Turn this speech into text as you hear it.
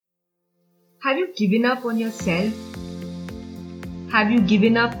Have you given up on yourself? Have you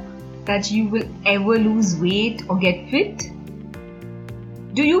given up that you will ever lose weight or get fit?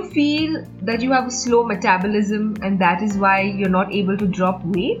 Do you feel that you have a slow metabolism and that is why you're not able to drop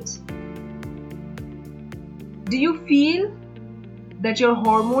weight? Do you feel that your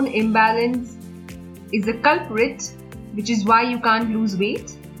hormone imbalance is the culprit, which is why you can't lose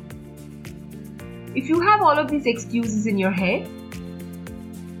weight? If you have all of these excuses in your head,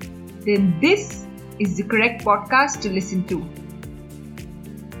 then this is the correct podcast to listen to.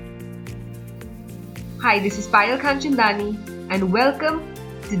 Hi, this is Payal Kanchandani and welcome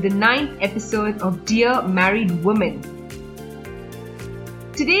to the 9th episode of Dear Married Woman.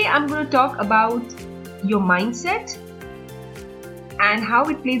 Today I'm going to talk about your mindset and how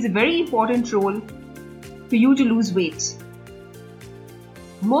it plays a very important role for you to lose weight.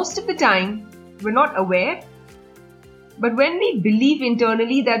 Most of the time, we're not aware, but when we believe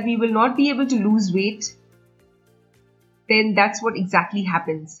internally that we will not be able to lose weight, then that's what exactly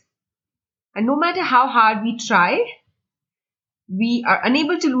happens. And no matter how hard we try, we are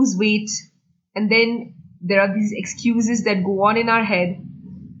unable to lose weight, and then there are these excuses that go on in our head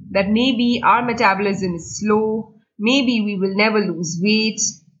that maybe our metabolism is slow, maybe we will never lose weight.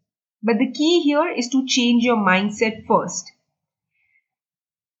 But the key here is to change your mindset first.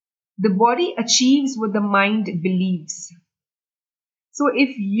 The body achieves what the mind believes. So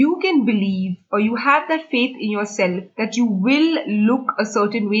if you can believe or you have that faith in yourself that you will look a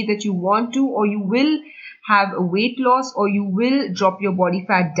certain way that you want to, or you will have a weight loss, or you will drop your body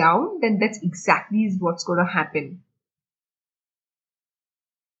fat down, then that's exactly what's going to happen.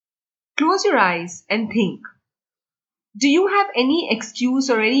 Close your eyes and think. Do you have any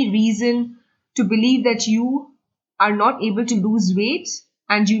excuse or any reason to believe that you are not able to lose weight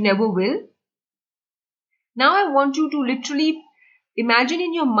and you never will? Now I want you to literally imagine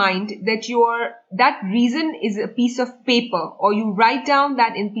in your mind that that reason is a piece of paper, or you write down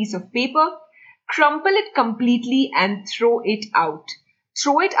that in piece of paper, crumple it completely and throw it out.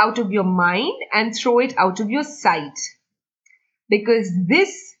 Throw it out of your mind and throw it out of your sight. Because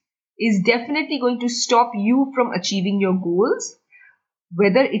this is definitely going to stop you from achieving your goals,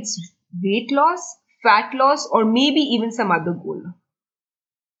 whether it's weight loss, fat loss, or maybe even some other goal.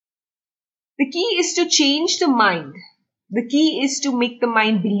 The key is to change the mind. The key is to make the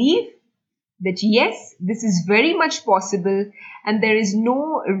mind believe that yes, this is very much possible and there is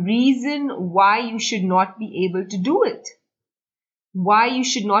no reason why you should not be able to do it. Why you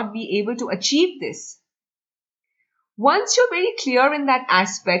should not be able to achieve this. Once you're very clear in that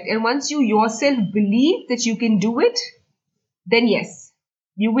aspect and once you yourself believe that you can do it, then yes,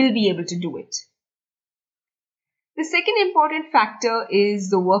 you will be able to do it. The second important factor is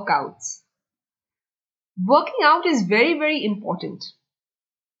the workouts. Working out is very, very important.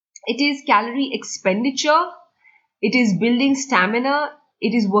 It is calorie expenditure. It is building stamina.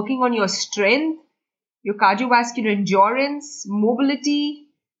 It is working on your strength, your cardiovascular endurance, mobility.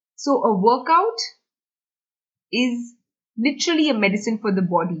 So a workout is literally a medicine for the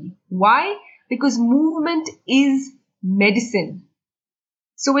body. Why? Because movement is medicine.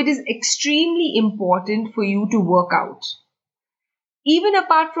 So it is extremely important for you to work out. Even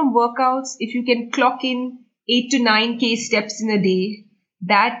apart from workouts, if you can clock in 8 to 9K steps in a day,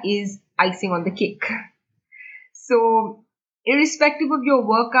 that is icing on the cake. So, irrespective of your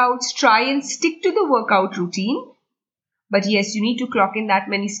workouts, try and stick to the workout routine. But yes, you need to clock in that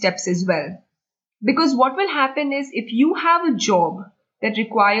many steps as well. Because what will happen is if you have a job that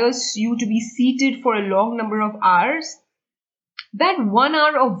requires you to be seated for a long number of hours, that 1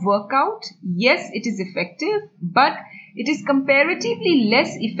 hour of workout, yes, it is effective, but it is comparatively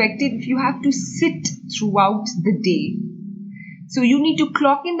less effective if you have to sit throughout the day. So you need to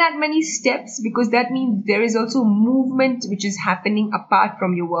clock in that many steps because that means there is also movement which is happening apart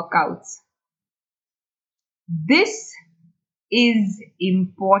from your workouts. This is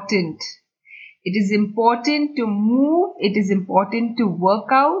important. It is important to move. It is important to work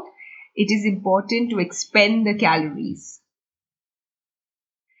out. It is important to expend the calories.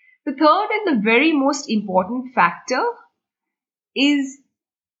 The third and the very most important factor is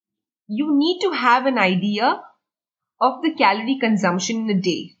you need to have an idea of the calorie consumption in a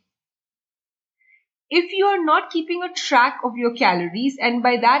day. If you are not keeping a track of your calories, and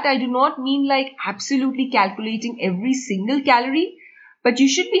by that I do not mean like absolutely calculating every single calorie, but you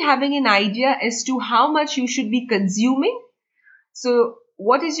should be having an idea as to how much you should be consuming. So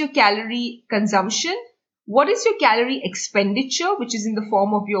what is your calorie consumption? What is your calorie expenditure, which is in the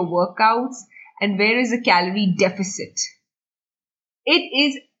form of your workouts, and where is the calorie deficit? It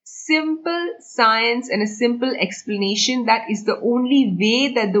is simple science and a simple explanation that is the only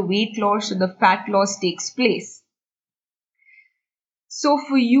way that the weight loss or the fat loss takes place. So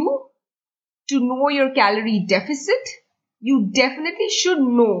for you to know your calorie deficit, you definitely should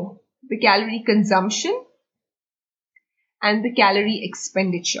know the calorie consumption and the calorie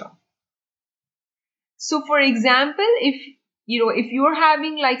expenditure. So for example, if you're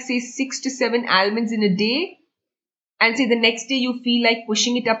having like say 6 to 7 almonds in a day, and say the next day you feel like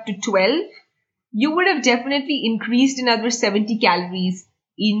pushing it up to 12, you would have definitely increased another 70 calories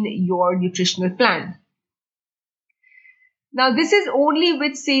in your nutritional plan. Now this is only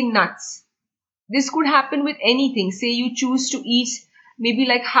with say nuts. This could happen with anything. Say you choose to eat maybe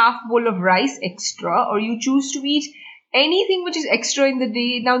like half bowl of rice extra, or you choose to eat anything which is extra in the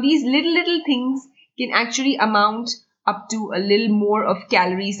day. Now these little things can actually amount up to a little more of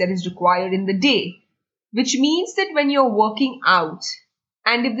calories that is required in the day. Which means that when you're working out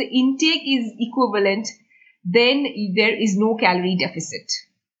and if the intake is equivalent, then there is no calorie deficit.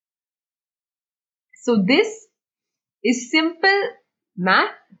 So this is simple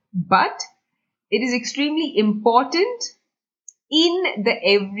math, but it is extremely important in the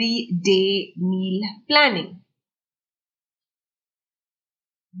everyday meal planning.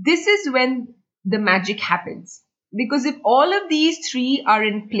 This is when the magic happens. Because if all of these three are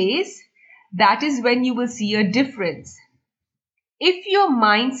in place, that is when you will see a difference. If your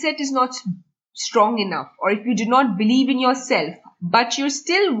mindset is not strong enough, or if you do not believe in yourself, but you're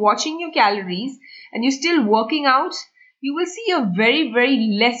still watching your calories and you're still working out, you will see a very,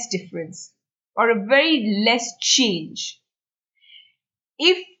 very less difference or a very less change.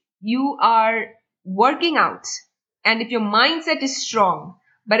 If you are working out and if your mindset is strong,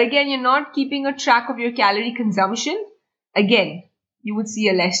 but again, you're not keeping a track of your calorie consumption, again, you would see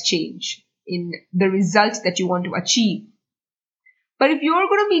a less change in the results that you want to achieve. But if you're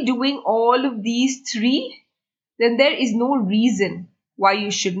going to be doing all of these three, then there is no reason why you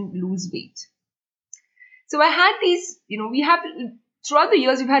shouldn't lose weight. So I had these, throughout the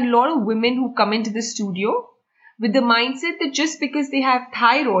years, we've had a lot of women who come into the studio with the mindset that just because they have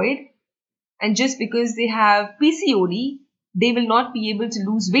thyroid and just because they have PCOD, they will not be able to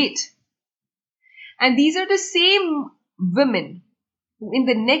lose weight. And these are the same women who in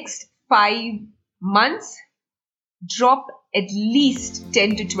the next 5 months drop at least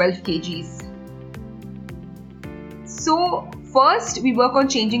 10 to 12 kgs. So first we work on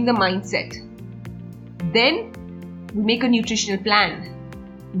changing the mindset. Then we make a nutritional plan.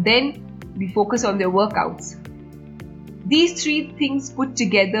 Then we focus on their workouts. These three things put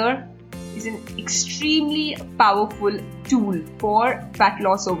together is an extremely powerful tool for fat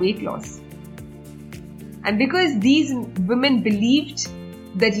loss or weight loss. And because these women believed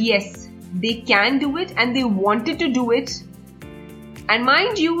that yes, they can do it and they wanted to do it. And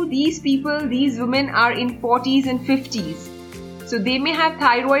mind you, these women are in 40s and 50s. So they may have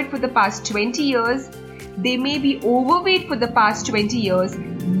thyroid for the past 20 years. They may be overweight for the past 20 years.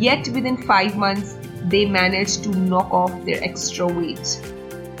 Yet within 5 months, they managed to knock off their extra weight.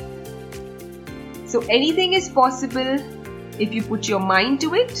 So anything is possible if you put your mind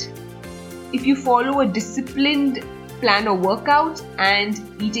to it, if you follow a disciplined plan or workout and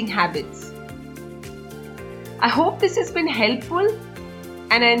eating habits. I hope this has been helpful,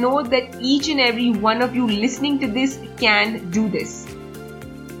 and I know that each and every one of you listening to this can do this.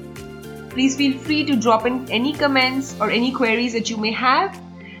 Please feel free to drop in any comments or any queries that you may have,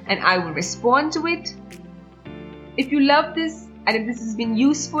 and I will respond to it. If you love this and if this has been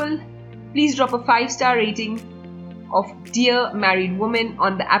useful, please drop a 5-star rating of Dear Married Woman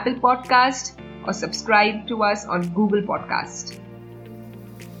on the Apple Podcast or subscribe to us on Google Podcast.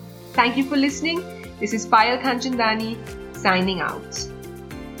 Thank you for listening. This is Payal Kanchandani signing out.